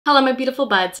Hello, my beautiful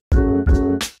buds.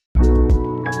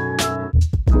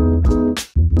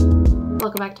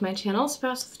 Welcome back to my channel,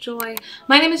 Sprouts with Joy.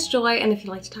 My name is Joy, and if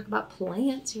you like to talk about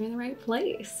plants, you're in the right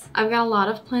place. I've got a lot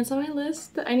of plants on my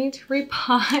list that I need to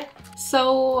repot,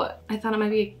 so I thought it might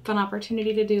be a fun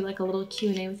opportunity to do like a little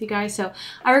Q&A with you guys. So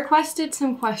I requested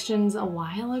some questions a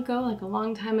while ago, like a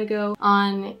long time ago,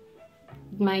 on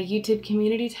my YouTube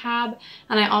community tab,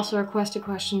 and I also requested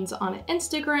questions on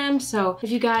Instagram. So if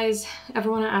you guys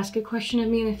ever want to ask a question of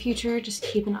me in the future, just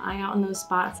keep an eye out on those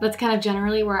spots. That's kind of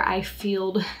generally where I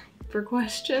field for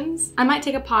questions. I might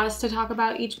take a pause to talk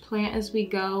about each plant as we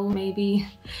go, maybe.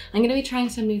 I'm gonna be trying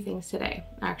some new things today,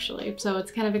 actually. So it's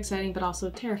kind of exciting, but also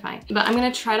terrifying. But I'm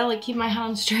gonna try to like keep my head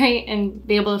on straight and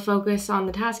be able to focus on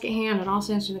the task at hand and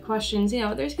also answering the questions. You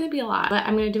know, there's gonna be a lot, but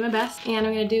I'm gonna do my best and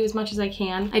I'm gonna do as much as I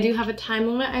can. I do have a time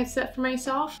limit I've set for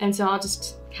myself, and so I'll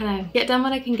just kind of get done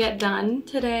what I can get done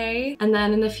today. And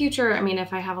then in the future, I mean,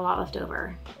 if I have a lot left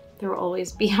over, there will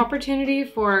always be opportunity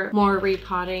for more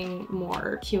repotting,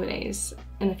 more Q&As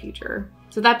in the future.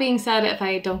 So that being said, if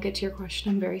I don't get to your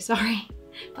question, I'm very sorry,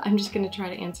 but I'm just gonna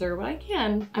try to answer what I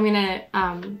can. I'm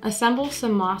gonna assemble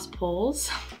some moss poles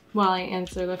while I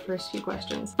answer the first few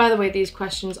questions. By the way, these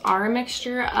questions are a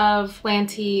mixture of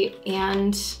planty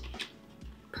and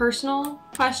personal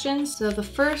questions. So the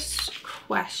first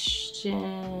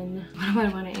question, what do I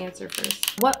want to answer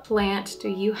first? What plant do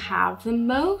you have the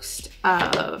most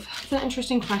of? That's an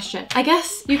interesting question. I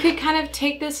guess you could kind of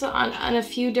take this on a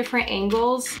few different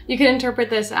angles. You could interpret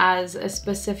this as a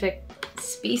specific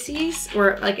species,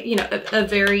 or like, you know, a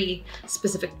very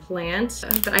specific plant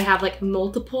that I have like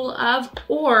multiple of,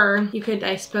 or you could,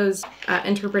 I suppose,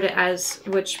 interpret it as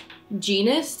which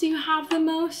genus do you have the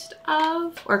most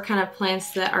of, or kind of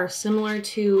plants that are similar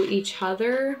to each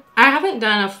other. I haven't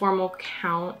done a formal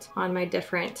count on my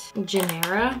different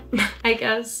genera, I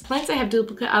guess. Plants I have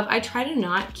duplicate of, I try to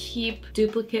not keep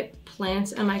duplicate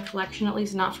plants in my collection, at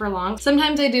least not for long.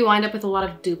 Sometimes I do wind up with a lot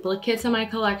of duplicates in my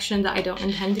collection that I don't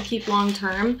intend to keep long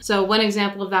term. So one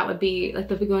example of that would be like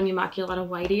the begonia maculata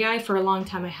whitei. For a long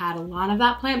time I had a lot of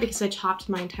that plant because I chopped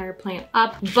my entire plant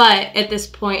up, but at this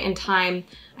point in time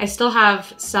I still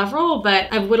have several, but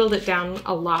I've whittled it down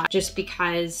a lot just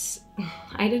because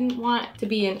I didn't want to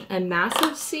be in a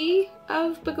massive sea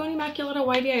of begonia maculata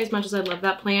whitei as much as I love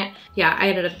that plant. Yeah, I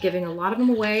ended up giving a lot of them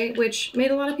away, which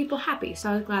made a lot of people happy, so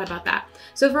I was glad about that.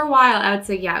 So for a while, I would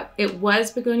say, yeah, it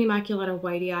was begonia maculata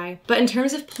whitei. But in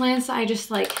terms of plants that I just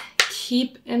like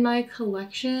keep in my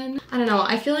collection, I don't know,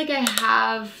 I feel like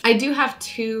I do have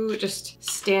two just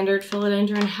standard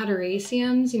philodendron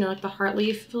hederaceums, you know, like the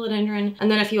heartleaf philodendron. And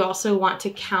then if you also want to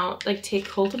count, like take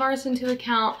cultivars into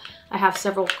account, I have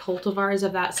several cultivars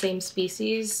of that same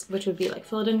species, which would be like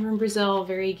philodendron Brazil,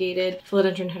 variegated,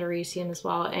 philodendron hederaceum as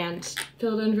well, and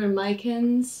philodendron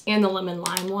micans, and the lemon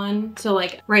lime one. So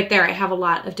like right there, I have a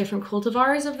lot of different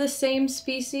cultivars of the same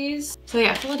species. So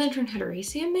yeah, philodendron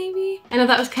hederaceum maybe? I know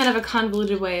that was kind of a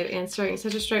convoluted way of answering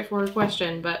such a straightforward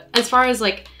question, but as far as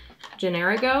like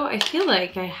genera go, I feel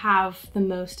like I have the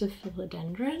most of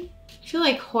philodendron. I feel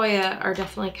like Hoya are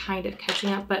definitely kind of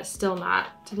catching up, but still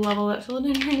not to the level that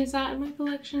philodendron is at in my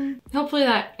collection. Hopefully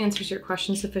that answers your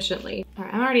question sufficiently. All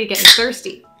right, I'm already getting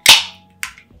thirsty.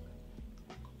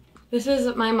 This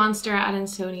is my monstera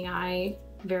adansonii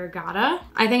variegata.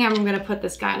 I think I'm gonna put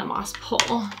this guy on a moss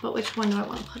pole, but which one do I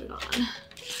want to put it on?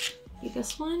 Maybe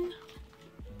this one?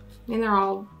 I mean, they're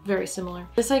all very similar.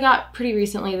 This I got pretty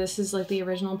recently. This is like the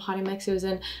original potting mix it was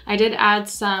in. I did add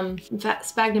some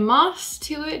sphagnum moss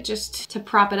to it just to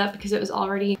prop it up because it was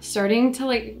already starting to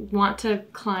like want to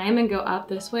climb and go up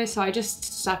this way. So I just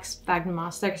stuck sphagnum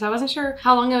moss there because I wasn't sure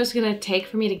how long it was gonna take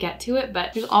for me to get to it,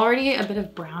 but there's already a bit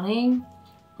of browning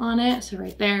on it. So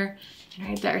right there and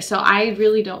right there. So I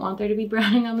really don't want there to be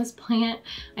browning on this plant.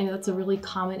 I know that's a really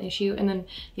common issue. And then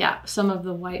yeah, some of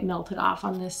the white melted off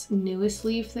on this newest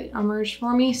leaf that emerged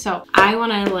for me. So I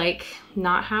wanna like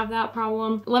not have that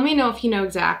problem. Let me know if you know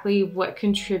exactly what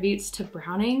contributes to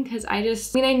browning, because I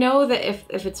mean, I know that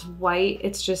if it's white,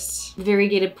 it's just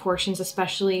variegated portions,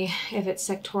 especially if it's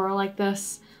sectoral like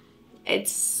this.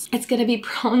 It's gonna be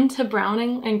prone to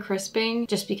browning and crisping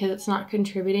just because it's not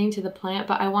contributing to the plant,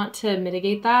 but I want to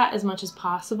mitigate that as much as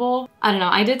possible. I don't know,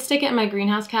 I did stick it in my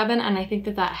greenhouse cabin and I think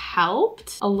that that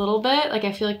helped a little bit. Like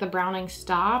I feel like the browning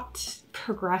stopped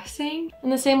progressing in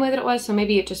the same way that it was, so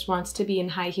maybe it just wants to be in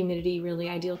high humidity, really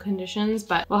ideal conditions,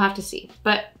 but we'll have to see.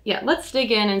 But yeah, let's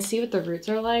dig in and see what the roots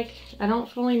are like. I don't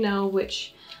fully know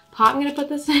which pot I'm gonna put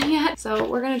this in yet, so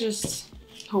we're gonna just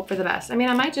hope for the best. I mean,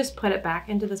 I might just put it back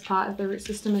into this pot if the root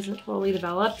system isn't fully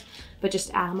developed, but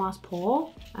just add a moss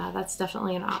pole. That's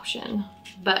definitely an option.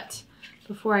 But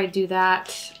before I do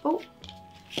that, oh,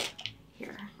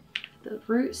 here, the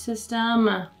root system.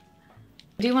 I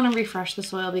do want to refresh the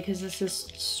soil because this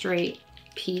is straight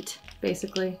peat,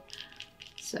 basically.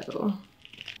 So,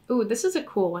 ooh, this is a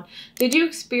cool one. Did you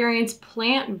experience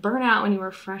plant burnout when you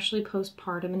were freshly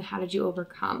postpartum, and how did you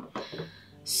overcome?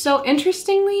 So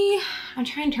interestingly, I'm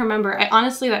trying to remember.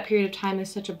 Honestly, that period of time is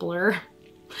such a blur.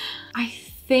 I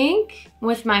think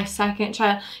with my second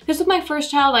child, because with my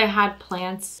first child I had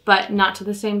plants, but not to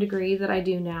the same degree that I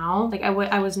do now. Like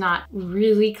I was not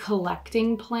really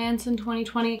collecting plants in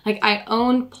 2020. Like I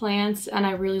owned plants and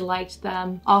I really liked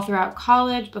them all throughout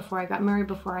college, before I got married,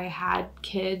 before I had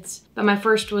kids. But my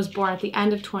first was born at the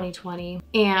end of 2020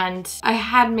 and I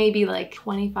had maybe like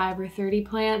 25 or 30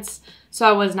 plants. So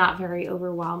I was not very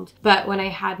overwhelmed. But when I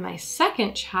had my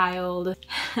second child,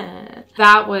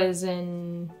 that was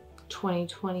in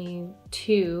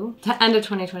 2022, the end of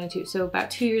 2022. So about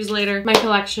 2 years later, my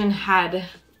collection had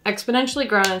exponentially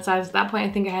grown in size. At that point,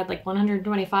 I think I had like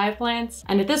 125 plants.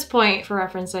 And at this point, for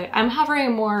reference, I'm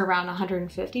hovering more around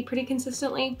 150 pretty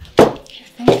consistently. I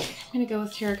think I'm gonna go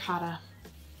with terracotta.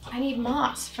 I need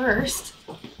moss first.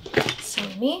 So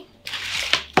me.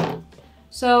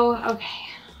 So, okay,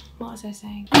 what was I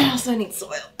saying? I also need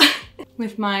soil.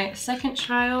 With my second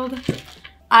child,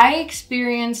 I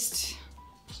experienced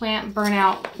plant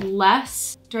burnout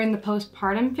less during the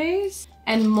postpartum phase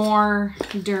and more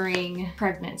during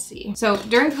pregnancy. So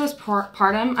during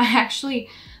postpartum, I actually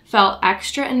felt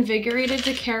extra invigorated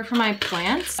to care for my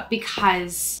plants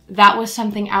because that was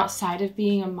something outside of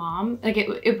being a mom. Like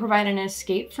it provided an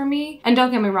escape for me. And don't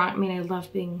get me wrong, I mean, I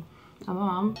love being a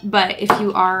mom, but if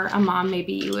you are a mom,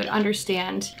 maybe you would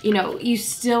understand, you know, you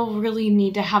still really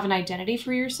need to have an identity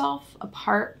for yourself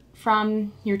apart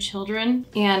from your children.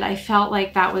 And I felt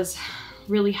like that was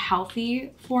really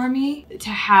healthy for me to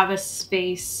have a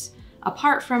space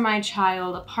apart from my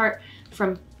child, apart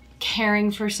from caring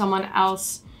for someone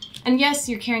else. And yes,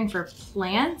 you're caring for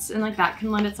plants and like that can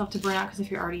lend itself to burnout because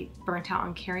if you're already burnt out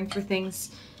on caring for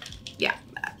things, yeah,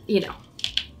 you know,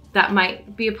 that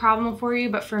might be a problem for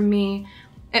you. But for me,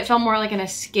 it felt more like an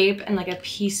escape and like a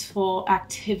peaceful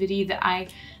activity that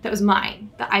was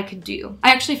mine, that I could do.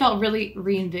 I actually felt really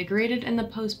reinvigorated in the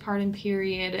postpartum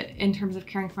period in terms of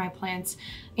caring for my plants.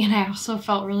 And I also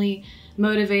felt really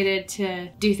motivated to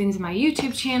do things in my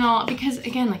YouTube channel because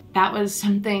again, like that was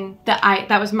something that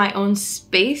was my own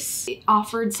space. It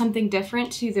offered something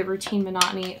different to the routine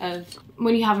monotony of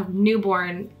when you have a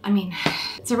newborn. I mean,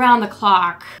 it's around the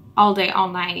clock, all day, all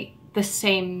night, the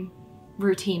same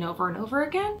routine over and over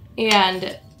again.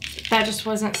 And that just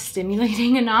wasn't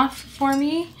stimulating enough for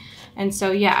me. And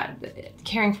so yeah,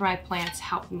 caring for my plants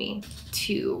helped me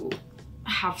to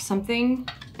have something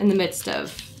in the midst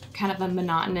of kind of a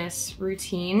monotonous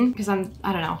routine because I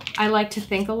don't know, I like to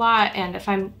think a lot, and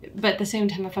but at the same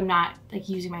time, if I'm not like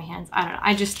using my hands, I don't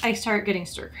know, I start getting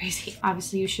stir crazy.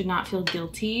 Obviously you should not feel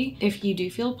guilty if you do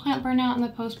feel plant burnout in the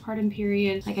postpartum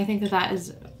period. Like I think that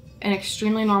is an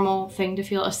extremely normal thing to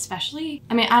feel, especially,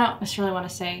 I mean, I don't necessarily want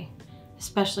to say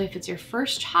especially if it's your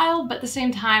first child, but at the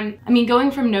same time, I mean,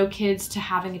 going from no kids to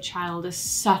having a child is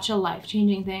such a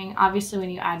life-changing thing. Obviously,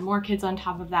 when you add more kids on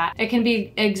top of that, it can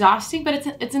be exhausting, but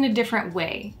it's in a different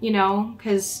way, you know?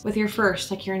 Because with your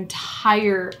first, like your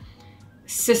entire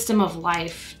system of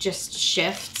life just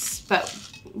shifts, but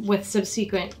with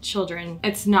subsequent children,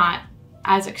 it's not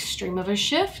as extreme of a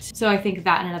shift. So I think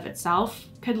that in and of itself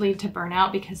could lead to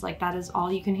burnout because like that is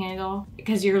all you can handle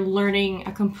because you're learning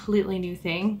a completely new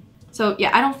thing. So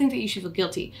yeah, I don't think that you should feel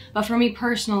guilty. But for me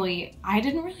personally, I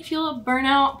didn't really feel a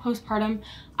burnout postpartum.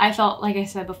 I felt, like I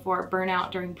said before,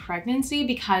 burnout during pregnancy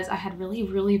because I had really,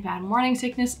 really bad morning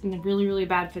sickness and really, really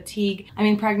bad fatigue. I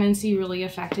mean, pregnancy really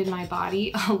affected my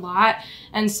body a lot.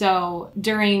 And so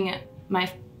during my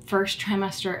first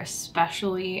trimester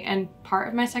especially, and part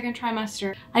of my second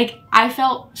trimester, like I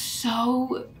felt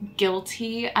so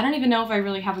guilty. I don't even know if I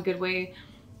really have a good way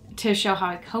to show how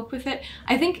I cope with it.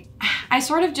 I think I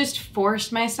sort of just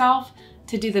forced myself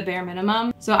to do the bare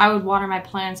minimum. So I would water my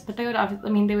plants, but they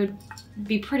would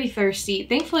be pretty thirsty.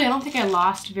 Thankfully, I don't think I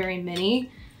lost very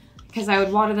many because I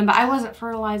would water them, but I wasn't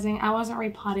fertilizing, I wasn't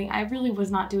repotting. I really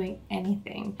was not doing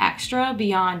anything extra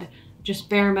beyond just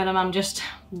bare minimum, just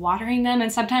watering them.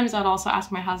 And sometimes I'd also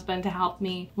ask my husband to help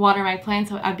me water my plants.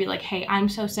 So I'd be like, hey, I'm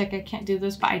so sick, I can't do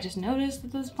this, but I just noticed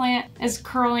that this plant is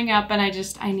curling up and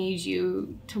I need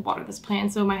you to water this plant.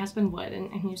 And so my husband would,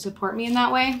 and he would support me in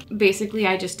that way. Basically,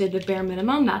 I just did the bare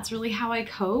minimum. That's really how I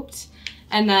coped.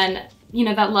 And then, you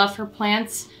know, that love for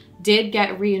plants did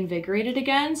get reinvigorated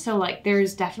again. So like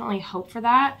there's definitely hope for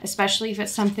that, especially if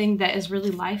it's something that is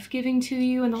really life-giving to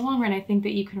you in the long run. I think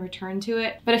that you can return to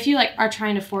it. But if you like are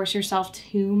trying to force yourself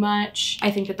too much,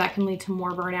 I think that that can lead to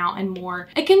more burnout and more,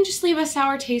 it can just leave a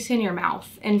sour taste in your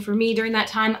mouth. And for me during that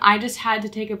time, I just had to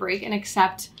take a break and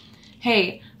accept,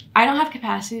 hey, I don't have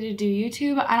capacity to do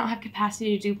YouTube. I don't have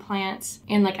capacity to do plants.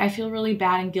 And like, I feel really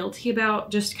bad and guilty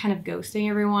about just kind of ghosting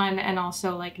everyone and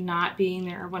also like not being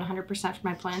there 100% for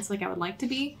my plants like I would like to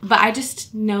be. But I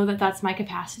just know that that's my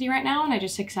capacity right now and I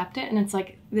just accept it. And it's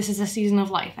like, this is a season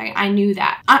of life. I knew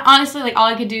that. Honestly, like all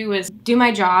I could do was do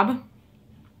my job,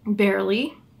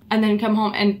 barely, and then come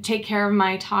home and take care of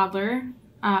my toddler,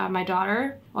 my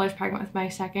daughter, while I was pregnant with my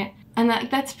second. And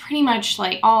that's pretty much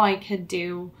like all I could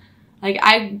do. Like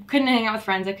I couldn't hang out with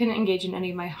friends. I couldn't engage in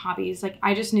any of my hobbies. Like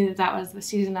I just knew that that was the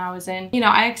season I was in. You know,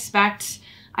 I expect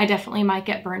I definitely might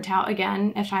get burnt out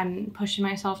again if I'm pushing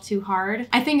myself too hard.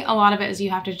 I think a lot of it is you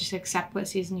have to just accept what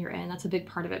season you're in. That's a big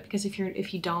part of it, because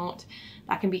if you don't,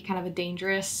 that can be kind of a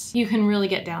dangerous, you can really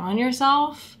get down on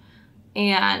yourself,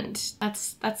 and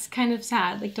that's kind of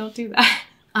sad. Like don't do that.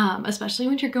 Especially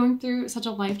when you're going through such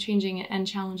a life-changing and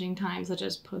challenging time such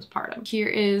as postpartum. Here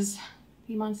is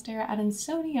the monstera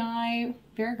adansonii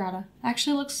variegata.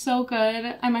 Actually looks so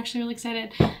good. I'm actually really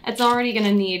excited. It's already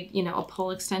gonna need, you know, a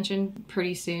pole extension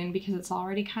pretty soon because it's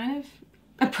already kind of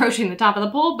approaching the top of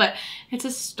the pole, but it's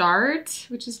a start,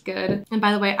 which is good. And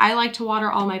by the way, I like to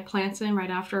water all my plants in right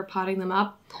after potting them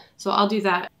up. So I'll do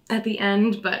that at the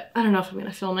end, but I don't know if I'm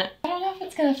gonna film it. I don't know if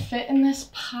it's gonna fit in this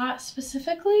pot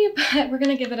specifically, but we're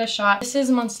gonna give it a shot. This is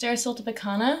monstera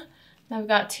siltepecana. I've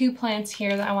got two plants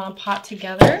here that I want to pot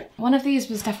together. One of these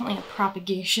was definitely a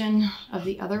propagation of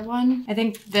the other one. I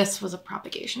think this was a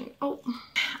propagation. Oh,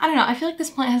 I don't know. I feel like this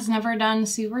plant has never done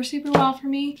super well for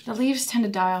me. The leaves tend to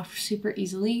die off super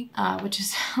easily, which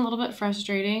is a little bit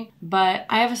frustrating, but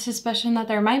I have a suspicion that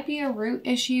there might be a root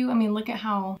issue. I mean, look at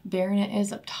how barren it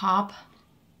is up top.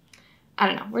 I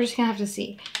don't know. We're just gonna have to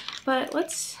see. But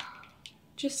let's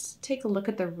just take a look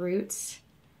at the roots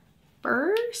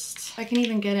first. I can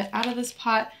even get it out of this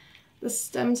pot. The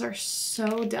stems are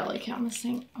so delicate on this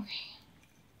thing. Okay.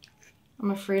 I'm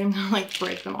afraid I'm gonna like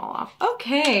break them all off.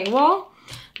 Okay, well,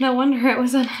 no wonder it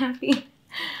was unhappy.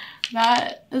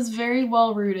 That is very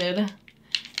well rooted.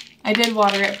 I did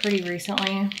water it pretty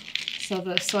recently, so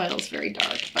the soil is very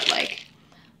dark, but like,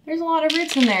 there's a lot of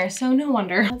roots in there, so no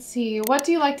wonder. Let's see, what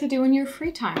do you like to do in your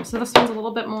free time? So this one's a little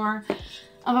bit more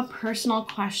of a personal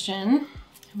question.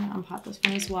 I'm gonna unpot this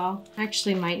one as well. I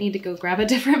actually might need to go grab a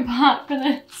different pot for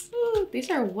this. Ooh, these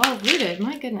are well rooted,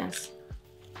 my goodness.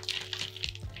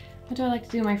 What do I like to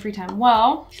do in my free time?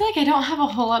 Well, I feel like I don't have a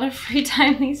whole lot of free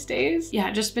time these days.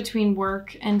 Yeah, just between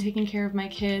work and taking care of my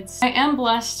kids. I am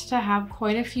blessed to have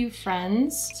quite a few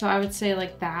friends. So I would say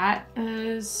like that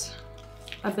is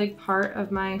a big part of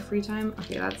my free time.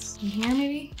 Okay, that's in here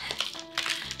maybe.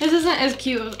 This isn't as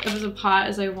cute as a pot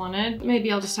as I wanted.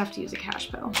 Maybe I'll just have to use a cash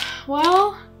bow.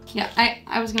 Well, yeah,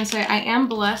 I was gonna say I am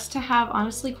blessed to have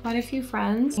honestly quite a few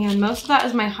friends, and most of that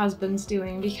is my husband's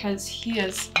doing because he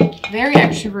is very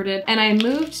extroverted. And I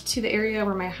moved to the area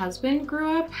where my husband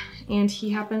grew up, and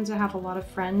he happens to have a lot of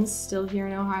friends still here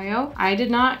in Ohio. I did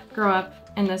not grow up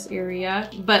in this area,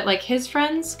 but like his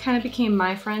friends kind of became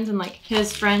my friends, and like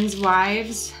his friends'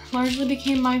 wives largely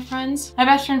became my friends. My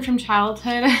best friend from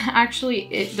childhood, actually,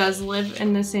 it does live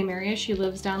in the same area. She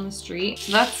lives down the street.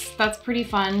 So that's pretty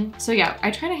fun. So yeah,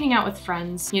 I try to hang out with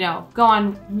friends, you know, go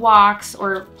on walks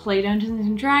or play Dungeons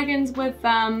and Dragons with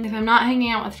them. If I'm not hanging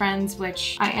out with friends,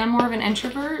 which I am more of an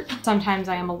introvert, sometimes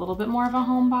I am a little bit more of a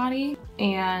homebody,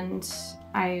 and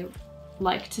I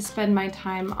like to spend my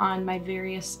time on my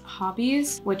various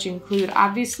hobbies, which include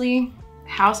obviously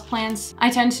houseplants. I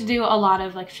tend to do a lot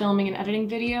of like filming and editing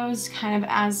videos kind of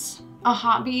as a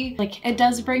hobby. Like it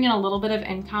does bring in a little bit of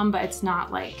income, but it's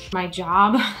not like my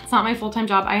job. It's not my full-time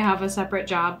job. I have a separate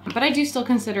job, but I do still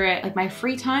consider it like my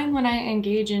free time when I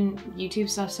engage in YouTube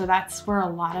stuff. So that's where a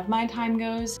lot of my time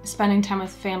goes. Spending time with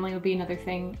family would be another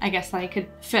thing, I guess, that I could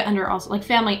fit under also like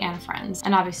family and friends.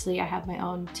 And obviously I have my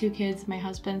own 2 kids, my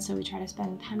husband, so we try to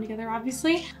spend time together,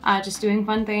 obviously. Just doing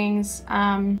fun things.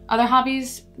 Other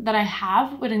hobbies that I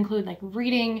have would include like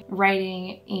reading,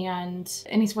 writing, and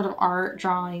any sort of art,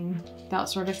 drawing, that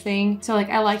sort of thing. So like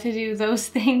I like to do those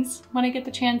things when I get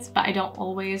the chance, but I don't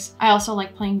always. I also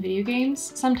like playing video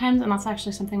games sometimes, and that's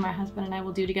actually something my husband and I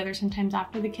will do together sometimes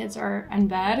after the kids are in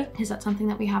bed, because that's something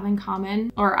that we have in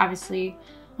common. Or obviously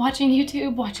Watching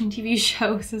YouTube, watching TV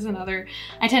shows is another.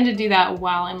 I tend to do that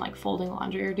while I'm like folding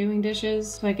laundry or doing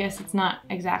dishes. So I guess it's not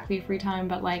exactly free time,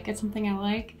 but like it's something I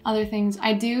like. Other things,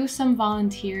 I do some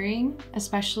volunteering,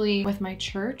 especially with my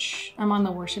church. I'm on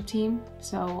the worship team,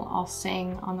 so I'll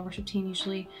sing on the worship team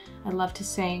usually. I love to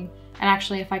sing. And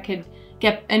actually, if I could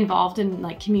get involved in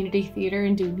like community theater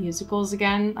and do musicals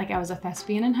again, like I was a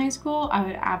thespian in high school, I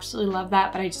would absolutely love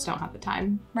that, but I just don't have the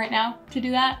time right now to do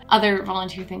that. Other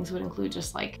volunteer things would include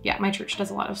just like, yeah, my church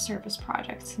does a lot of service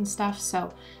projects and stuff,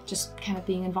 so just kind of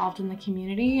being involved in the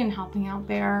community and helping out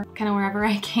there kind of wherever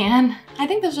I can. I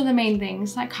think those are the main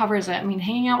things. That covers it. I mean,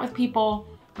 hanging out with people,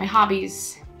 my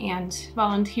hobbies, and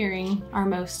volunteering are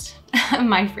most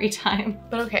my free time.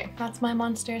 But okay, that's my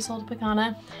monstera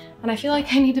sultapicana. And I feel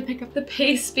like I need to pick up the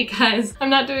pace because I'm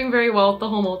not doing very well with the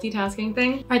whole multitasking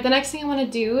thing. All right, the next thing I wanna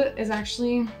do is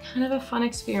actually kind of a fun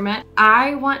experiment.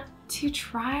 I want to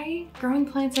try growing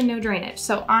plants in no drainage.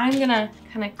 So I'm gonna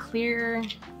kind of clear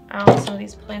out some of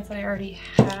these plants that I already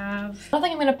have. I don't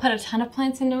think I'm gonna put a ton of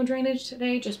plants in no drainage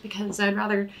today just because I'd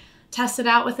rather test it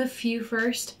out with a few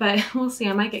first, but we'll see.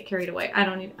 I might get carried away. I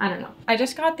don't know. I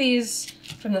just got these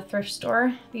from the thrift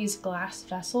store, these glass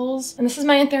vessels, and this is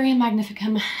my anthurium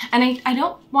magnificum. And I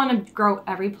don't want to grow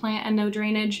every plant in no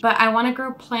drainage, but I want to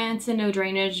grow plants in no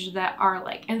drainage that are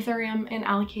like anthurium and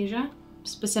alocasia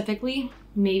specifically.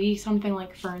 Maybe something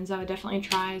like ferns I would definitely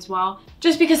try as well.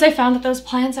 Just because I found that those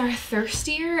plants are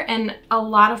thirstier, and a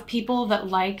lot of people that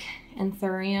like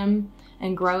anthurium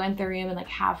and grow anthurium and like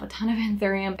have a ton of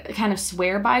anthurium kind of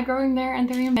swear by growing their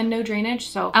anthurium and no drainage.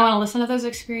 So I want to listen to those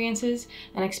experiences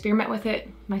and experiment with it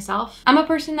myself. I'm a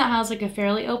person that has like a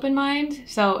fairly open mind.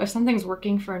 So if something's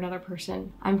working for another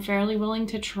person, I'm fairly willing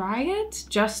to try it,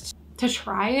 just to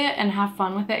try it and have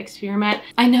fun with it, experiment.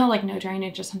 I know like no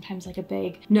drainage is sometimes like a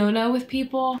big no-no with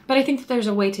people, but I think that there's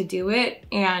a way to do it.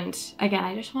 And again,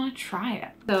 I just want to try it.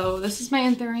 So this is my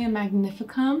anthurium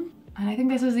magnificum. And I think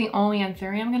this is the only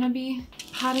anthurium I'm gonna be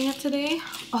potting up today.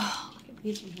 Oh, look at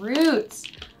these roots.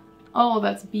 Oh,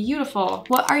 that's beautiful.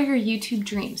 What are your YouTube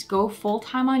dreams? Go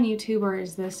full-time on YouTube, or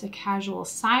is this a casual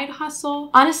side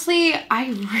hustle? Honestly,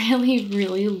 I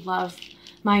really love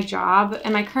my job.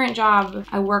 And my current job,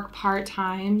 I work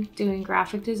part-time doing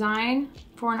graphic design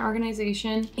for an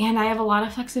organization, and I have a lot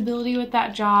of flexibility with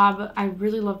that job. I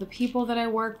really love the people that I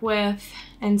work with,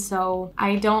 and so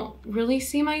I don't really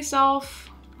see myself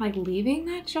like leaving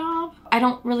that job. I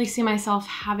don't really see myself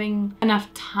having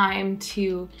enough time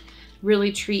to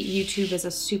really treat YouTube as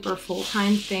a super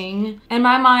full-time thing. In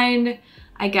my mind,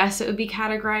 I guess it would be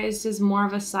categorized as more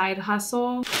of a side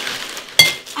hustle.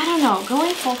 I don't know,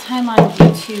 going full-time on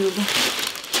YouTube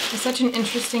is such an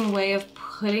interesting way of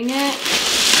putting it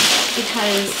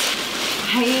because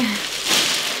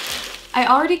I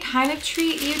already kind of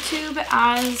treat YouTube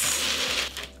as,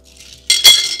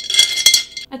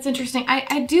 that's interesting.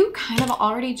 I do kind of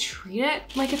already treat it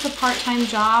like it's a part-time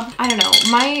job. I don't know,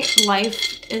 my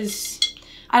life is,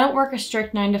 I don't work a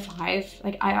strict 9 to 5.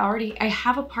 Like I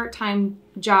have a part-time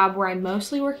job where I'm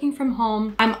mostly working from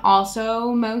home. I'm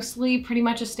also mostly pretty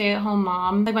much a stay-at-home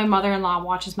mom. Like my mother-in-law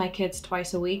watches my kids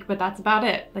twice a week, but that's about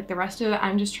it. Like the rest of it,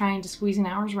 I'm just trying to squeeze in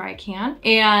hours where I can.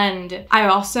 And I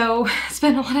also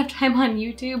spend a lot of time on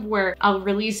YouTube where I'll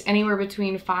release anywhere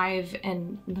between 5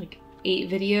 and like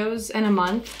 8 videos in a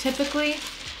month typically,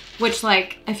 which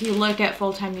like if you look at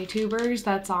full-time YouTubers,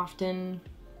 that's often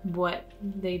what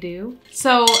they do.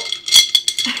 So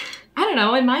I don't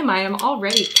know, in my mind I'm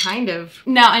already kind of,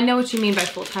 now I know what you mean by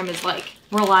full-time is like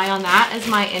rely on that as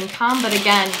my income, but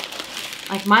again,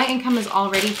 like my income is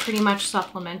already pretty much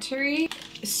supplementary,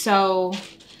 so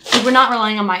like, we're not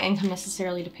relying on my income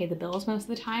necessarily to pay the bills most of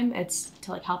the time. It's to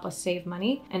like help us save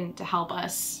money and to help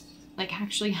us like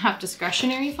actually have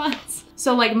discretionary funds.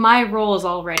 So like my role is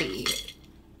already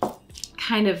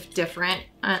kind of different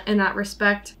in that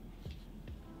respect.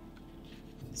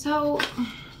 So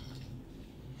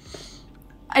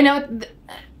I know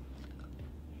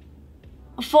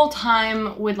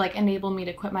full-time would like enable me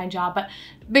to quit my job, but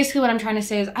basically what I'm trying to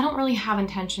say is I don't really have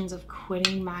intentions of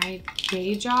quitting my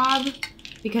day job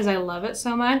because I love it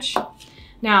so much.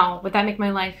 Now, would that make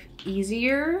my life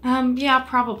easier? Yeah,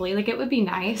 probably. Like it would be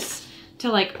nice to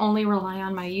like only rely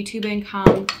on my YouTube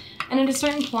income. And at a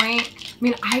certain point, I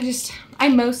mean, I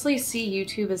mostly see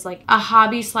YouTube as like a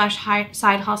hobby slash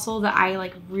side hustle that I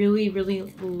like really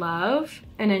love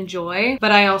and enjoy.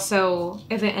 But I also,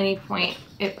 if at any point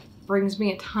it brings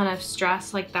me a ton of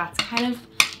stress, like that's kind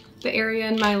of the area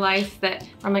in my life that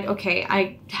I'm like, okay,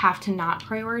 I have to not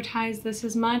prioritize this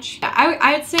as much.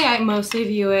 I'd say I mostly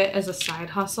view it as a side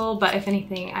hustle, but if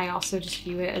anything, I also just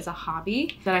view it as a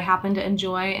hobby that I happen to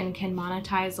enjoy and can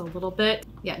monetize a little bit.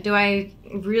 Yeah, do I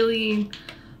really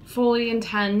fully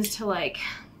intend to like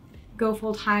go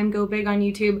full time, go big on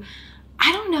YouTube?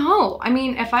 I don't know. I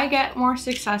mean, if I get more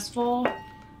successful,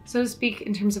 so to speak,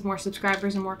 in terms of more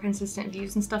subscribers and more consistent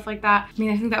views and stuff like that, I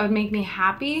mean, I think that would make me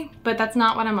happy, but that's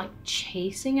not what I'm like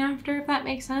chasing after, if that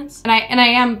makes sense. And I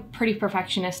am pretty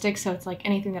perfectionistic, so it's like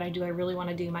anything that I do, I really want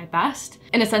to do my best.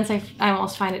 In a sense, I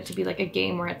almost find it to be like a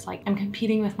game where it's like I'm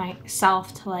competing with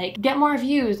myself to like get more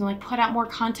views and like put out more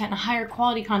content and higher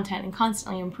quality content and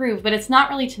constantly improve, but it's not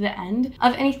really to the end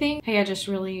of anything. Hey, I just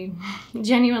really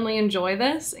genuinely enjoy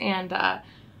this and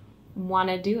want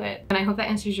to do it. And I hope that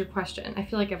answers your question. I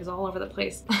feel like I was all over the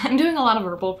place. I'm doing a lot of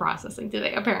verbal processing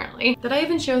today, apparently. Did I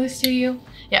even show this to you?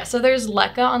 Yeah, so there's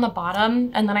leca on the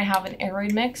bottom, and then I have an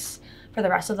aroid mix for the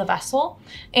rest of the vessel.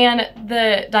 And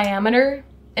the diameter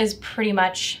is pretty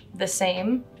much the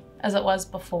same as it was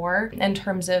before in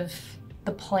terms of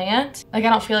the plant. Like,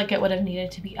 I don't feel like it would have needed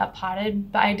to be up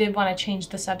potted, but I did want to change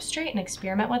the substrate and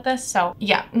experiment with this. So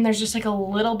yeah, and there's just like a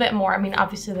little bit more. I mean,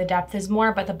 obviously the depth is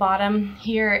more, but the bottom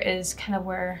here is kind of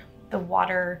where the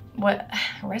water,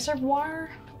 reservoir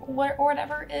or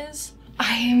whatever is.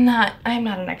 I'm not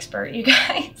an expert, you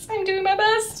guys. I'm doing my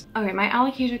best. Okay, my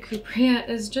Alocasia cuprea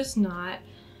is just not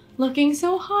looking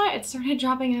so hot. It started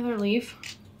dropping another leaf.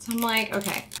 So I'm like,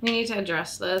 okay, we need to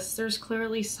address this. There's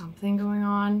clearly something going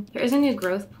on. There is a new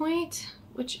growth point,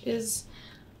 which is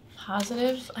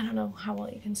positive. I don't know how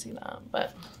well you can see that,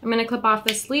 but I'm gonna clip off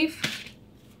this leaf,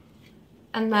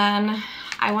 and then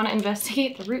I wanna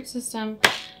investigate the root system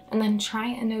and then try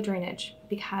a no drainage,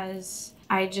 because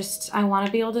I wanna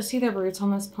be able to see the roots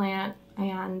on this plant,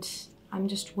 and I'm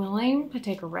just willing to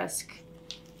take a risk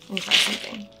and try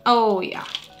something. Oh yeah.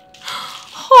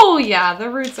 Oh yeah, the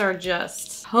roots are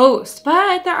just toast,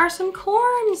 but there are some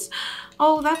corms.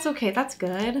 Oh, that's okay, that's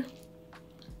good.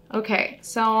 Okay,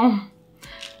 so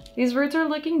these roots are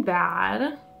looking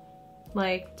bad,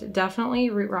 like definitely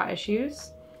root rot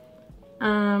issues.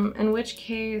 In which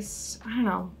case, I don't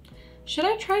know, should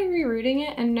I try rerooting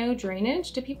it and no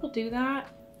drainage? Do people do that?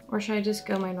 Or should I just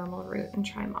go my normal route and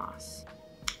try moss?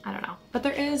 I don't know, but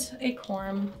there is a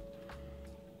corm,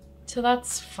 so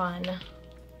that's fun.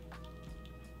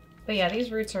 But yeah,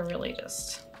 these roots are really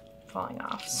just falling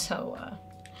off. So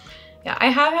yeah, I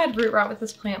have had root rot with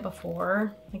this plant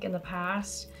before, like in the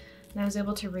past, and I was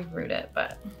able to reroot it.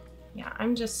 But yeah,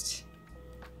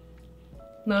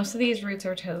 most of these roots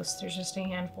are toast. There's just a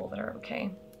handful that are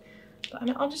okay. But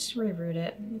I'll just reroot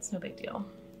it. It's no big deal.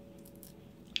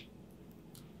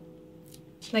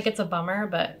 Like, it's a bummer,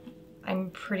 but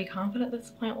I'm pretty confident this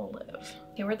plant will live.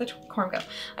 Okay, where'd the corm go?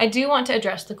 I do want to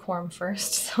address the corm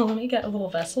first, so let me get a little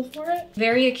vessel for it.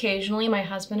 Very occasionally, my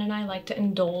husband and I like to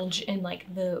indulge in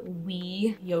like the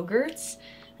wee yogurts,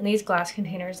 and these glass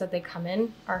containers that they come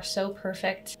in are so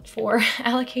perfect for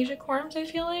Alocasia corms, I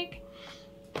feel like.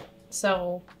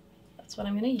 So that's what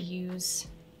I'm gonna use.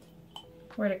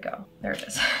 Where'd it go? There it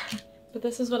is. But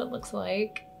this is what it looks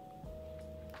like.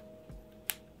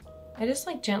 I just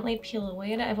like gently peel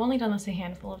away at it. I've only done this a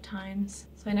handful of times,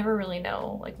 so I never really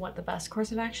know like what the best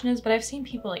course of action is, but I've seen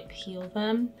people like peel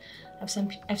them. I've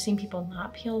seen people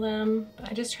not peel them,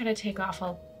 but I just try to take off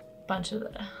a bunch of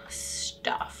the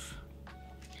stuff.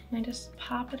 And I just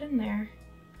pop it in there.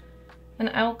 And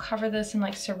I'll cover this in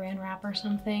like saran wrap or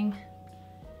something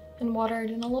and water it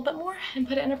in a little bit more and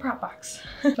put it in a prop box.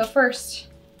 But first,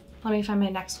 let me find my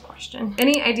next question.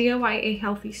 Any idea why a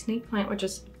healthy snake plant would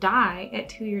just die at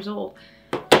 2 years old?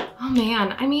 Oh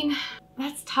man, I mean,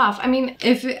 that's tough. I mean,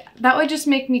 that would just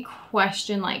make me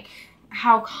question like,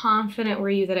 how confident were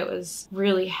you that it was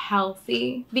really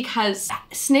healthy? Because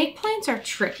snake plants are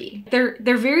tricky. They're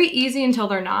very easy until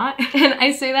they're not. And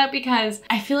I say that because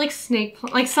I feel like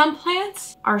some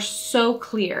plants are so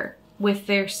clear with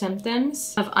their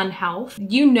symptoms of unhealth.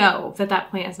 You know that that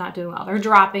plant is not doing well. They're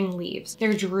dropping leaves,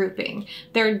 they're drooping,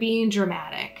 they're being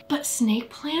dramatic. But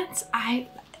snake plants, I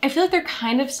feel like they're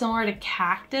kind of similar to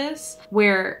cactus,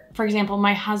 where, for example,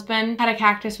 my husband had a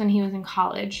cactus when he was in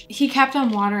college. He kept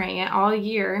on watering it all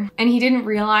year, and he didn't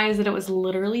realize that it was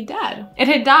literally dead. It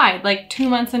had died like 2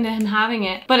 months into him having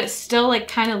it, but it still like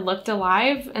kind of looked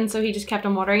alive, and so he just kept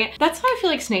on watering it. That's how I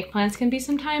feel like snake plants can be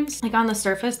sometimes. Like, on the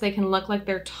surface, they can look like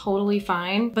they're totally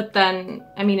fine, but then,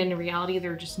 I mean, in reality,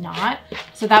 they're just not.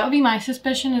 So that would be my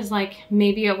suspicion, is like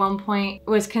maybe at one point it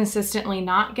was consistently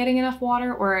not getting enough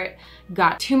water, or it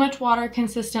got too too much water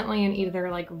consistently and either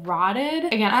like rotted.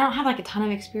 Again, I don't have like a ton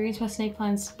of experience with snake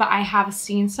plants, but I have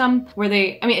seen some where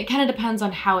they, I mean, it kind of depends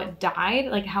on how it died.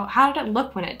 Like how did it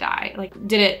look when it died? Like,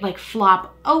 did it like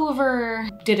flop over?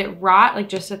 Did it rot like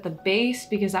just at the base?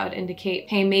 Because that would indicate,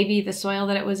 hey, maybe the soil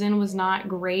that it was in was not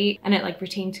great and it like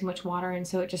retained too much water and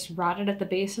so it just rotted at the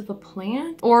base of the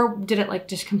plant. Or did it like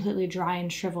just completely dry and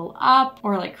shrivel up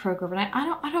or like croak overnight? I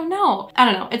don't know.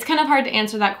 It's kind of hard to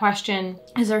answer that question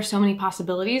as there are so many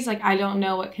possibilities. Like, I don't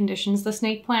know what conditions the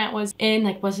snake plant was in.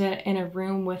 Like, was it in a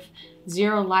room with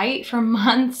zero light for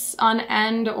months on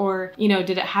end, or, you know,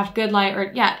 did it have good light?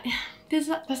 Or yeah, does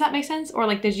that make sense? Or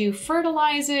like, did you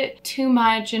fertilize it too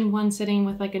much in one sitting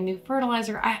with like a new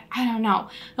fertilizer? I don't know.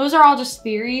 Those are all just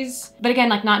theories. But again,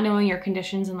 like not knowing your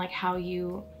conditions and like how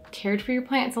you cared for your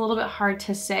plant, it's a little bit hard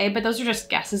to say, but those are just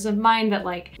guesses of mine that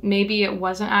like maybe it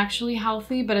wasn't actually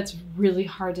healthy, but it's really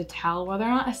hard to tell whether or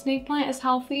not a snake plant is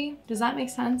healthy. Does that make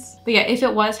sense? But yeah, if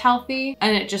it was healthy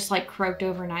and it just like croaked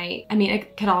overnight, I mean,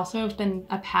 it could also have been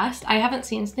a pest. I haven't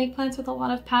seen snake plants with a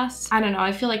lot of pests. I don't know.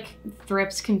 I feel like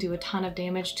thrips can do a ton of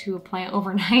damage to a plant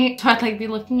overnight. So I'd like be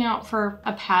looking out for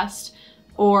a pest,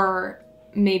 or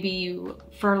maybe you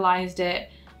fertilized it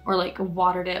or like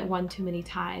watered it one too many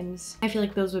times. I feel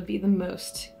like those would be the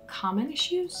most common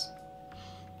issues,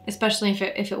 especially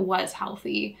if it was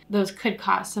healthy. Those could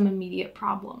cause some immediate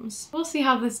problems. We'll see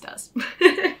how this does.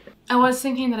 I was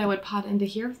thinking that I would pot into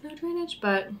here with no drainage,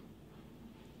 but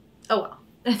oh well,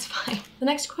 it's fine. The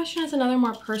next question is another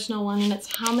more personal one, and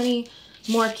it's how many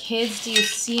more kids do you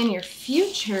see in your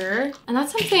future? And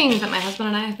that's something that my husband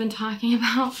and I have been talking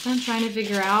about. I'm trying to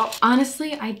figure out.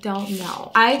 Honestly, I don't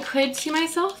know. I could see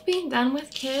myself being done with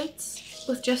kids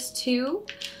with just 2,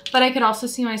 but I could also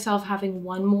see myself having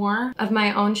 1 more of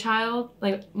my own child,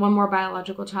 like 1 more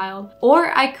biological child,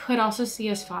 or I could also see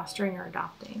us fostering or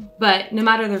adopting. But no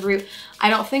matter the route, I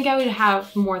don't think I would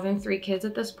have more than 3 kids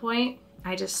at this point.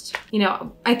 I just, you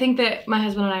know, I think that my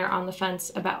husband and I are on the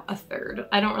fence about a 3rd.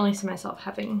 I don't really see myself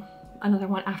having another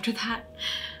one after that.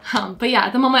 But yeah,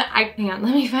 at the moment, hang on,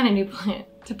 let me find a new plant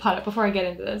to pot up before I get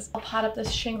into this. I'll pot up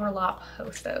this Shangri-La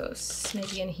pothos,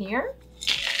 maybe in here.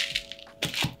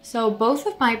 So both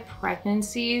of my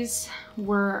pregnancies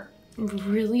were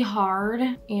really hard,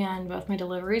 and both my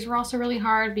deliveries were also really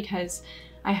hard because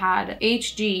I had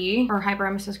HG, or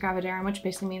hyperemesis gravidarum, which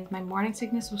basically means my morning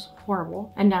sickness was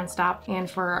horrible and nonstop and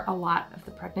for a lot of the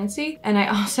pregnancy. And I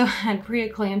also had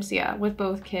preeclampsia with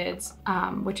both kids,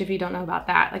 which if you don't know about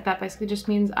that, like that basically just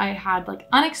means I had like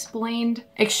unexplained,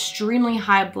 extremely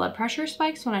high blood pressure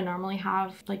spikes when I normally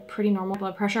have like pretty normal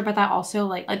blood pressure, but that also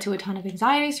like led to a ton of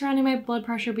anxiety surrounding my blood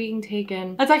pressure being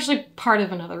taken. That's actually part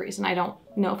of another reason I don't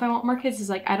know if I want more kids, is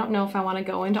like, I don't know if I want to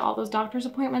go into all those doctor's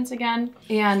appointments again.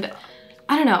 And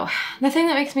I don't know, the thing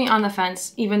that makes me on the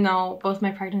fence, even though both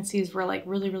my pregnancies were like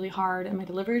really, really hard and my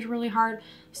deliveries were really hard,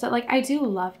 is that like I do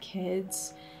love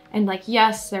kids. And like,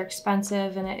 yes, they're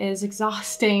expensive and it is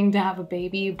exhausting to have a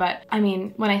baby. But I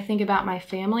mean, when I think about my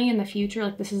family in the future,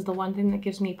 like this is the one thing that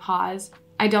gives me pause.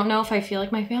 I don't know if I feel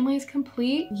like my family is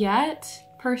complete yet,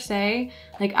 per se.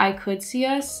 Like I could see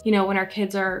us, you know, when our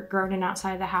kids are grown and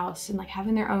outside of the house and like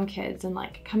having their own kids and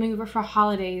like coming over for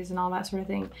holidays and all that sort of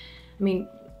thing. I mean,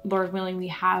 Lord willing, we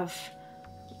have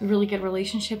really good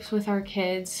relationships with our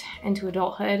kids into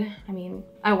adulthood. I mean,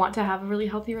 I want to have a really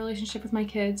healthy relationship with my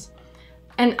kids.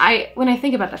 And when I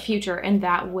think about the future in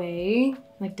that way,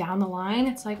 like down the line,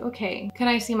 it's like, okay, could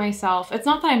I see myself? It's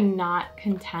not that I'm not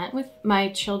content with my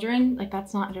children. Like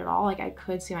that's not it at all. Like I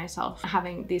could see myself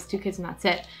having these 2 kids and that's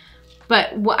it.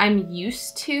 But what I'm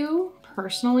used to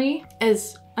personally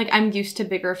is like, I'm used to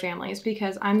bigger families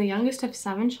because I'm the youngest of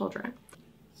 7 children.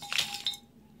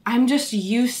 I'm just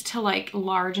used to like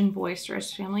large and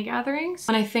boisterous family gatherings.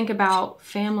 When I think about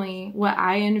family, what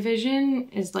I envision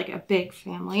is like a big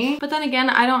family. But then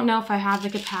again, I don't know if I have the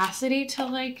capacity to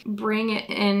like bring it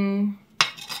in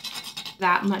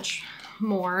that much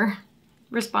more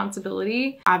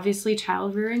responsibility. Obviously,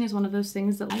 child rearing is one of those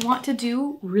things that I want to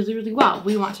do really, really well.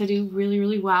 We want to do really,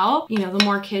 really well. You know, the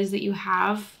more kids that you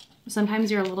have, sometimes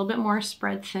you're a little bit more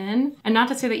spread thin. And not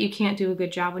to say that you can't do a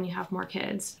good job when you have more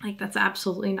kids. Like that's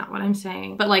absolutely not what I'm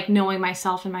saying. But like knowing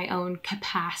myself and my own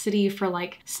capacity for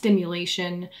like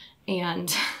stimulation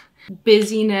and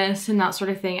busyness and that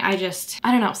sort of thing, I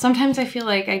don't know. Sometimes I feel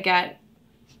like I get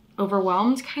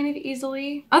overwhelmed kind of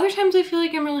easily. Other times I feel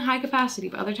like I'm really high capacity,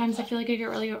 but other times I feel like I get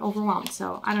really overwhelmed.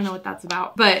 So I don't know what that's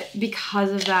about. But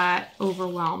because of that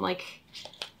overwhelm, like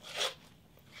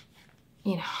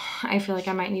you know, I feel like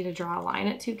I might need to draw a line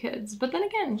at 2 kids. But then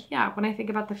again, yeah, when I think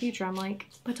about the future, I'm like,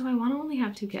 but do I want to only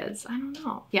have 2 kids? I don't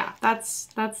know. Yeah, that's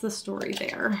the story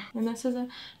there. And this is a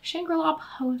Shangri-La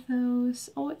pothos.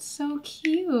 Oh, it's so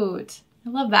cute. I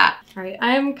love that. All right,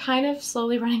 I'm kind of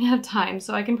slowly running out of time,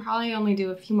 so I can probably only do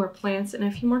a few more plants and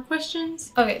a few more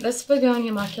questions. Okay, this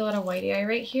begonia maculata whitei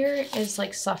right here is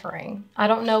like suffering. I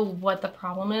don't know what the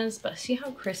problem is, but see how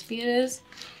crispy it is?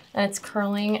 And it's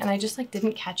curling, and I just like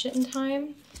didn't catch it in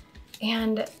time.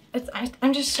 And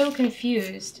I'm just so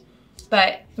confused,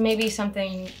 but maybe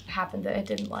something happened that I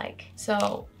didn't like.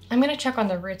 So I'm gonna check on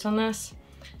the roots on this.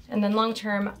 And then long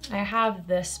term, I have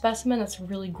this specimen that's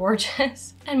really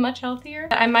gorgeous and much healthier.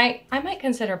 I might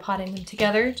consider potting them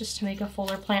together just to make a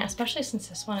fuller plant, especially since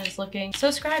this one is looking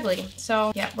so scraggly.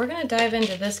 So yeah, we're gonna dive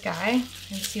into this guy and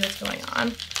see what's going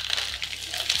on.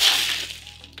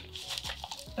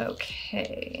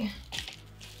 Okay.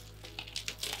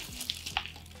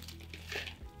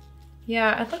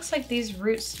 Yeah, it looks like these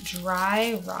roots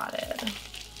dry rotted.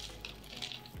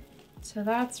 So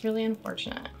that's really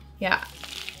unfortunate. Yeah.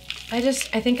 I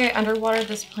think I underwatered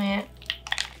this plant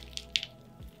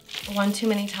one too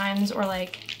many times, or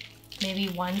like maybe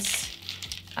once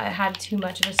I had too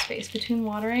much of a space between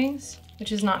waterings,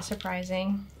 which is not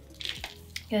surprising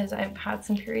because I've had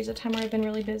some periods of time where I've been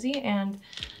really busy, and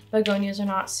begonias are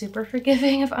not super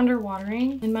forgiving of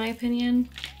underwatering, in my opinion.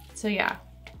 So yeah,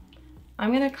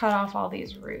 I'm gonna cut off all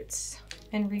these roots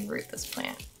and reroot this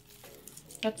plant.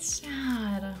 That's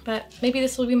sad, but maybe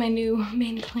this will be my new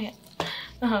main plant.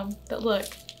 But look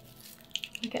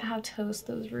at how toast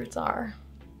those roots are.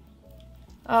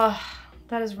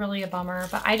 That is really a bummer,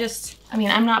 but I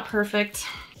mean, I'm not perfect,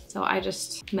 so I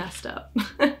just messed up.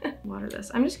 Water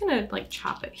this. I'm just gonna like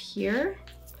chop it here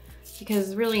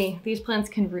because really these plants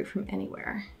can root from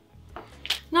anywhere.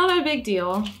 Not a big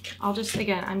deal. I'm just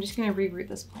gonna reroot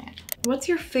this plant. What's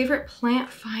your favorite plant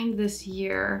find this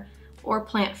year? Or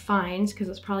plant finds, because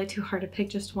it's probably too hard to pick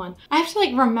just one. I have to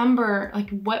like remember like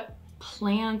what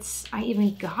plants I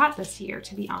even got this year,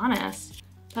 to be honest.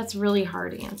 That's really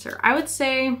hard to answer. I would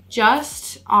say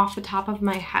just off the top of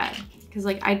my head, because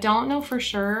like I don't know for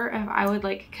sure if I would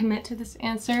like commit to this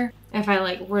answer if I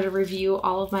like were to review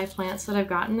all of my plants that I've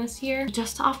gotten this year.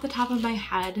 Just off the top of my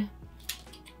head,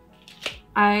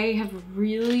 I have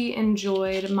really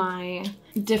enjoyed my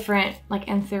different like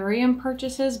anthurium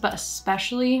purchases, but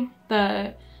especially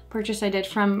the purchase I did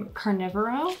from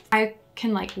Carnivoro. I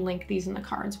can like link these in the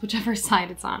cards, whichever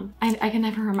side it's on. I can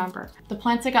never remember. The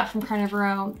plants I got from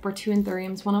Carnivoro were 2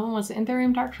 anthuriums. One of them was the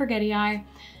Anthurium dark forgetii,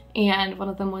 and one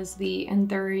of them was the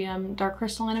Anthurium dark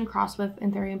crystallinum crossed with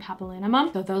Anthurium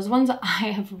papillanimum. So those ones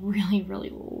I have really,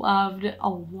 really loved a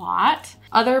lot.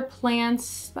 Other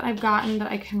plants that I've gotten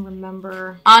that I can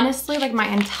remember, honestly, like my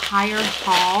entire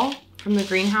haul from the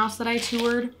greenhouse that I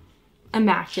toured,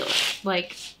 immaculate.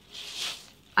 Like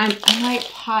I might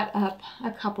pot up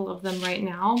a couple of them right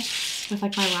now with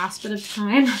like my last bit of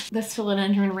time. This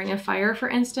philodendron ring of fire, for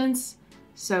instance,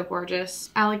 so gorgeous.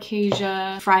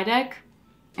 Alocasia friedek,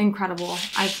 incredible.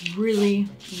 I've really,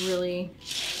 really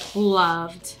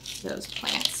loved those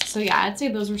plants. So yeah, I'd say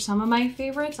those were some of my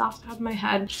favorites off the top of my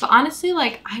head. But honestly,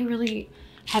 like I really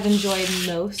have enjoyed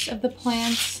most of the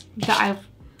plants that I've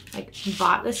like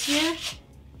bought this year.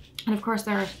 And of course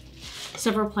there are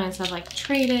several plants I've like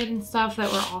traded and stuff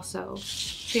that were also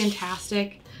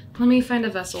fantastic. Let me find a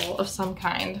vessel of some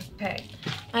kind. Okay,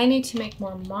 I need to make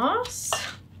more moss.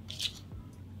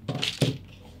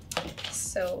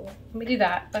 So let me do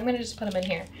that. I'm gonna just put them in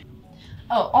here.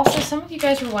 Oh, also some of you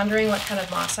guys were wondering what kind of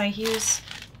moss I use,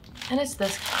 and it's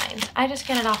this kind. I just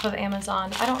get it off of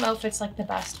Amazon. I don't know if it's like the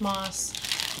best moss.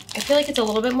 I feel like it's a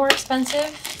little bit more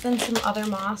expensive than some other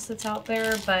moss that's out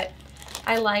there, but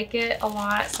I like it a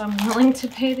lot, so I'm willing to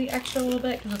pay the extra little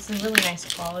bit because it's a really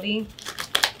nice quality.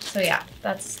 So yeah,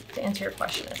 that's to answer your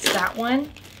question. It's that one.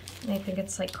 And I think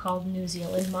it's like called New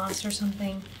Zealand moss or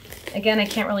something. Again, I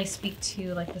can't really speak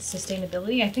to like the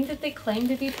sustainability. I think that they claim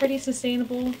to be pretty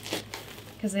sustainable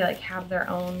because they like have their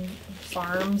own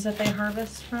farms that they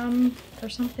harvest from or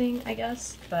something, I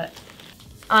guess. But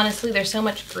honestly, there's so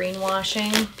much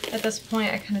greenwashing at this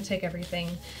point. I kind of take everything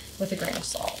with a grain of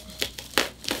salt.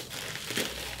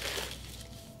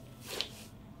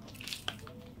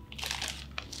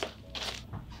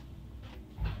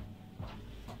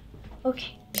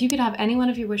 Okay, if you could have any one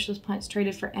of your wishlist plants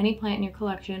traded for any plant in your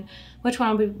collection, which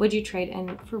one would you trade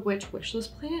and for which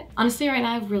wishlist plant? Honestly, right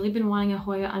now I've really been wanting a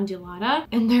Hoya undulata,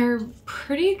 and they're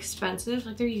pretty expensive.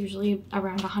 Like they're usually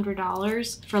around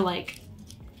 $100 for like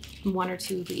 1 or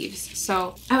 2 leaves.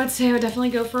 So I would say I would definitely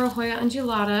go for a Hoya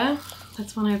undulata.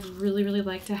 That's one I'd really, really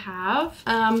like to have.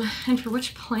 And for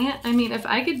which plant? I mean, if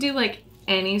I could do like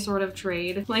any sort of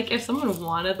trade, like if someone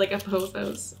wanted like a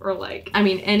pothos or like, I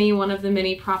mean, any one of the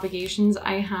many propagations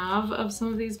I have of some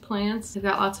of these plants. I've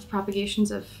got lots of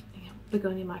propagations of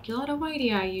Begonia maculata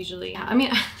whitei usually. I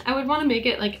mean, I would want to make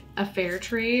it like a fair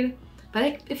trade,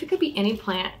 but if it could be any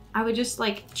plant, I would just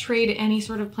like trade any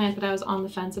sort of plant that I was on the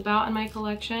fence about in my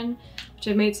collection, which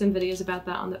I've made some videos about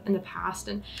that in the past,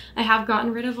 and I have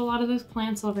gotten rid of a lot of those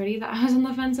plants already that I was on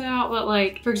the fence about. But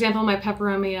like, for example, my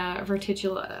Peperomia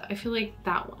verticula, I feel like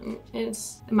that one it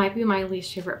might be my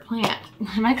least favorite plant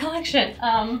in my collection.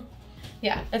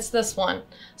 Yeah, it's this one.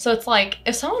 So it's like,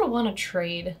 if someone would want to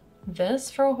trade this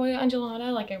for a Hoya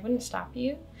undulata, like I wouldn't stop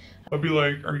you. I'd be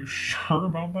like, are you sure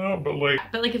about that?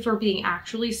 But like if we're being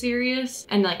actually serious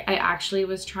and like I actually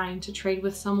was trying to trade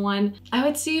with someone, I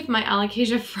would see if my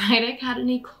Alocasia Friedek had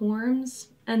any corms,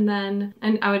 and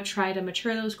I would try to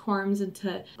mature those corms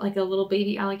into like a little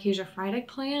baby Alocasia Friedek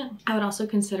plant. I would also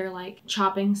consider like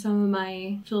chopping some of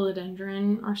my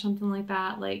philodendron or something like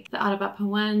that, like the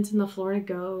Adansonii and the Florida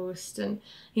Ghost, and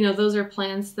you know, those are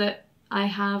plants that I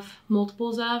have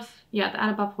multiples of. Yeah, the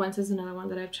Adansonii is another one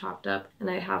that I've chopped up and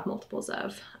I have multiples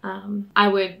of. I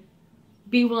would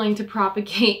be willing to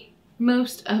propagate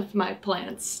most of my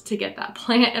plants to get that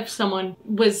plant if someone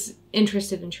was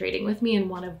interested in trading with me and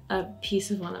wanted a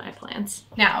piece of one of my plants.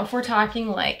 Now, if we're talking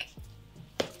like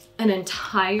an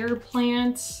entire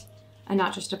plant and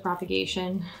not just a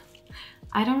propagation,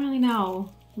 I don't really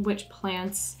know which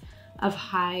plants of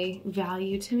high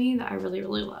value to me that I really,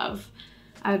 really love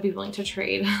I would be willing to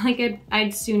trade. Like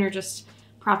I'd sooner just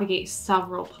propagate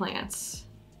several plants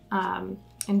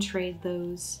and trade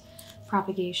those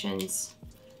propagations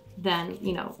than,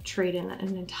 you know, trade in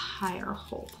an entire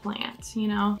whole plant, you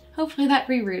know? Hopefully that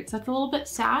reroots. That's a little bit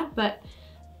sad, but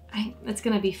it's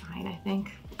gonna be fine, I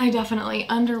think. I definitely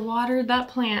underwatered that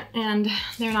plant and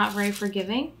they're not very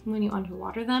forgiving when you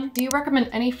underwater them. Do you recommend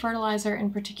any fertilizer in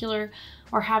particular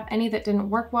or have any that didn't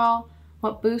work well?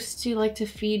 What boosts do you like to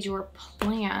feed your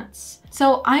plants?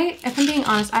 So if I'm being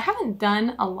honest, I haven't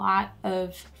done a lot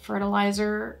of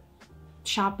fertilizer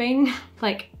shopping,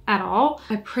 like at all.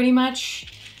 I pretty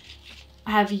much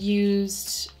have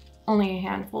used only a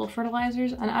handful of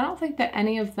fertilizers, and I don't think that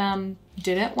any of them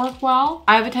didn't work well.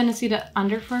 I have a tendency to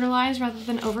under-fertilize rather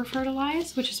than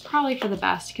over-fertilize, which is probably for the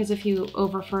best, because if you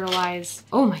over-fertilize,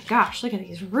 oh my gosh, look at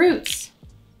these roots.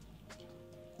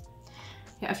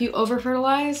 Yeah, if you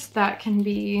over-fertilize, that can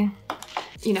be,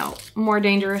 you know, more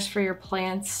dangerous for your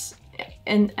plants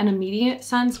in an immediate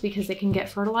sense because they can get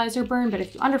fertilizer burn. But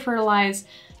if you under-fertilize,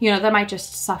 you know, that might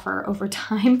just suffer over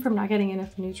time from not getting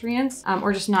enough nutrients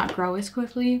or just not grow as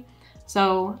quickly.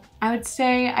 So I would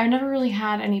say I've never really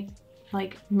had any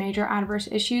like major adverse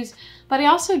issues, but I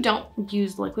also don't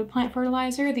use liquid plant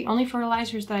fertilizer. The only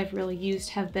fertilizers that I've really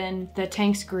used have been the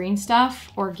Tank's Green Stuff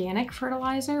organic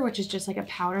fertilizer, which is just like a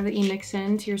powder that you mix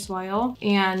into your soil.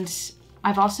 And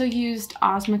I've also used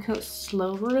Osmocote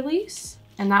Slow Release,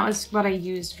 and that was what I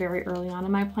used very early on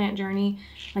in my plant journey.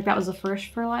 Like that was the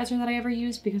first fertilizer that I ever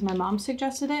used because my mom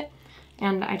suggested it,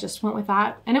 and I just went with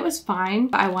that, and it was fine,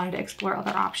 but I wanted to explore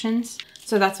other options.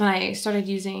 So that's when I started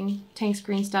using Tank's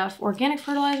Green Stuff organic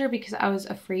fertilizer because I was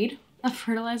afraid of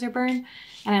fertilizer burn,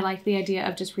 and I liked the idea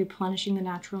of just replenishing the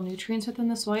natural nutrients within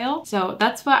the soil. So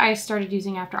that's what I started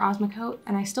using after Osmocote,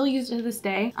 and I still use it to this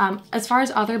day. As far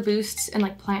as other boosts in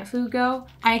like plant food go,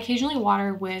 I occasionally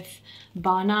water with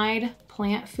Bonide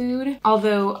plant food,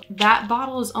 although that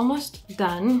bottle is almost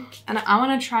done, and I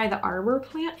want to try the Arbor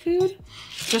plant food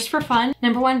just for fun.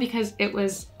 Number one, because it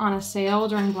was on a sale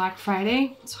during Black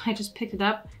Friday, so I just picked it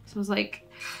up. So I was like,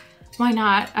 why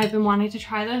not? I've been wanting to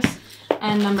try this.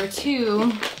 And number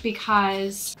two,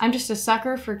 because I'm just a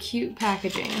sucker for cute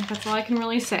packaging. That's all I can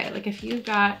really say. Like if you've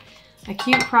got a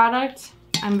cute product,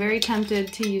 I'm very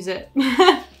tempted to use it.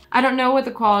 I don't know what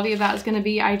the quality of that is gonna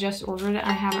be. I just ordered it and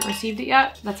I haven't received it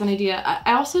yet. That's an idea.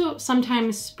 I also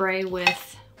sometimes spray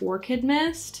with orchid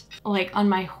mist, like on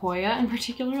my Hoya in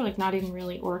particular, like not even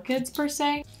really orchids per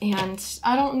se. And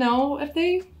I don't know if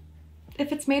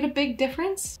it's made a big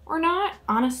difference or not,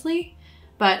 honestly.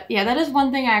 But yeah, that is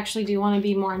one thing I actually do want to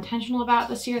be more intentional about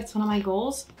this year. It's one of my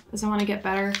goals, is I want to get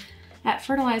better at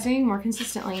fertilizing more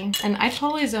consistently. And I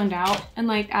totally zoned out and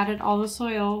like added all the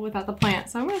soil without the plant.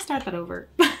 So I'm gonna start that over.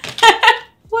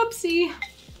 Whoopsie.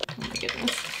 Oh my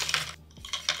goodness.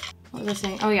 What was I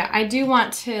saying? Oh yeah, I do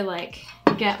want to like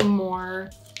get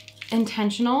more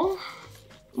intentional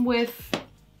with,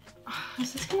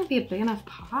 is this gonna be a big enough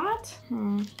pot?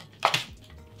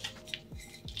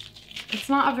 It's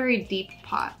not a very deep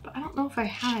pot, but I don't know if I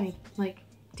have any like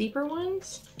deeper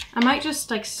ones. I might just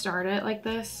like start it like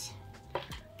this.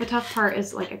 The tough part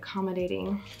is like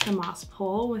accommodating the moss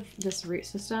pole with this root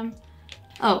system.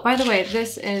 Oh, by the way,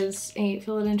 this is a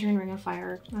philodendron ring of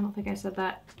fire. I don't think I said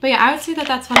that. But yeah, I would say that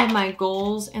that's one of my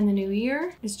goals in the new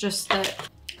year. It's just that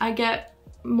I get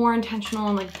more intentional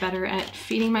and like better at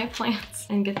feeding my plants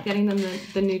and getting them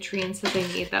the nutrients that they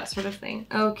need, that sort of thing.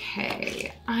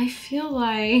 Okay, I feel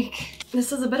like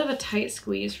this is a bit of a tight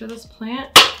squeeze for this plant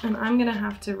and I'm gonna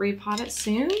have to repot it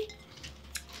soon.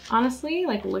 Honestly,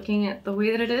 like looking at the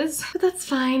way that it is, but that's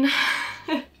fine.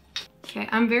 Okay,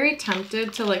 I'm very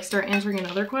tempted to like start answering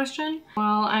another question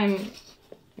while I'm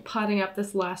potting up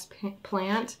this last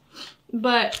plant,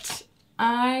 but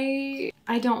I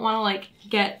don't want to like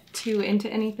get too into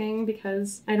anything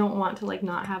because I don't want to like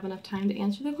not have enough time to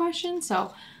answer the question.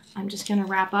 So I'm just gonna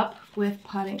wrap up with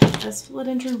potting up this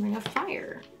philodendron ring of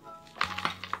fire.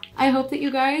 I hope that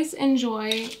you guys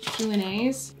enjoy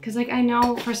Q&As because like I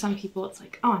know for some people it's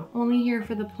like, oh, I'm only here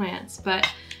for the plants, but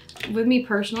with me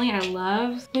personally, I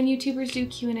love when YouTubers do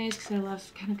Q&As because I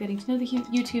love kind of getting to know the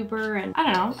YouTuber, and I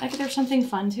don't know, I think there's something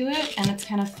fun to it, and it's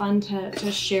kind of fun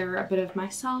to share a bit of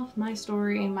myself, my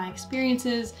story, and my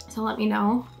experiences. So let me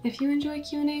know if you enjoy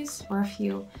Q&As or if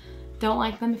you don't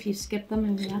like them, if you skip them,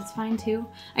 and that's fine too.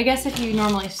 I guess if you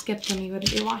normally skip them, you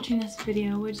wouldn't be watching this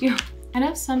video, would you? I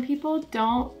know some people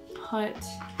don't put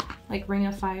like ring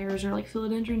of fires or like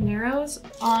philodendron narrows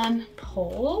on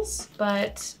poles,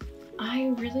 but I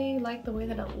really like the way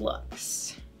that it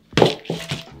looks.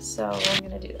 So I'm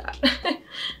gonna do that.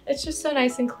 It's just so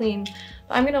nice and clean.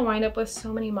 But I'm gonna wind up with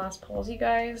so many moss poles, you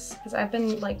guys, because I've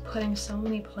been like putting so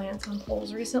many plants on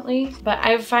poles recently. But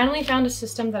I've finally found a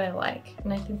system that I like,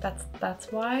 and I think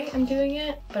that's why I'm doing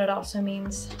it. But it also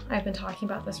means, I've been talking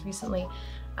about this recently,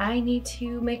 I need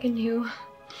to make a new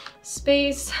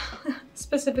space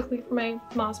specifically for my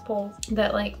moss poles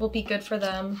that like will be good for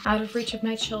them, out of reach of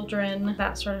my children,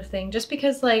 that sort of thing. Just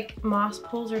because like moss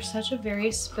poles are such a very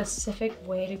specific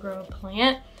way to grow a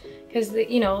plant, because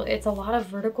you know, it's a lot of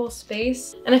vertical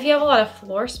space, and if you have a lot of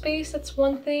floor space, that's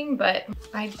one thing, but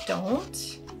I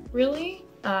don't really.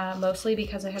 Mostly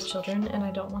because I have children and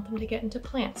I don't want them to get into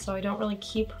plants, so I don't really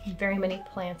keep very many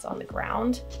plants on the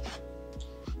ground.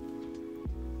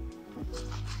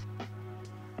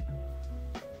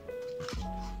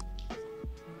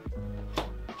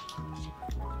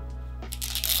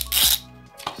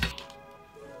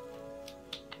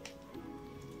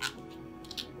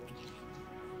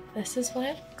 This is what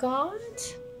I've got.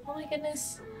 Oh my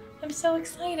goodness, I'm so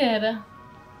excited.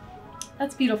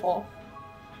 That's beautiful.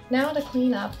 Now to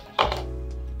clean up.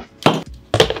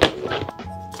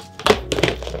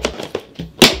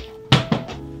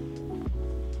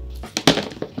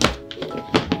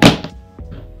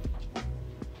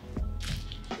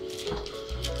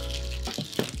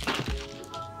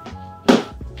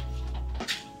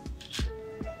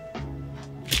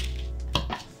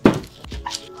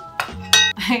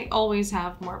 I always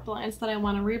have more plants that I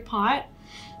want to repot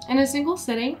in a single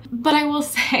sitting, but I will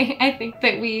say I think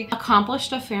that we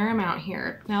accomplished a fair amount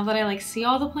here. Now that I like see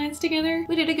all the plants together,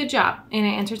 we did a good job, and I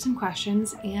answered some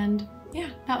questions, and yeah,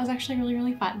 that was actually really,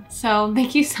 really fun. So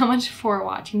thank you so much for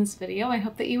watching this video. I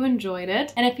hope that you enjoyed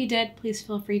it, and if you did, please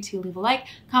feel free to leave a like,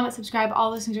 comment, subscribe.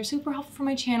 All those things are super helpful for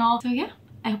my channel. So yeah,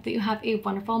 I hope that you have a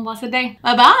wonderful and blessed day.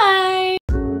 Bye-bye!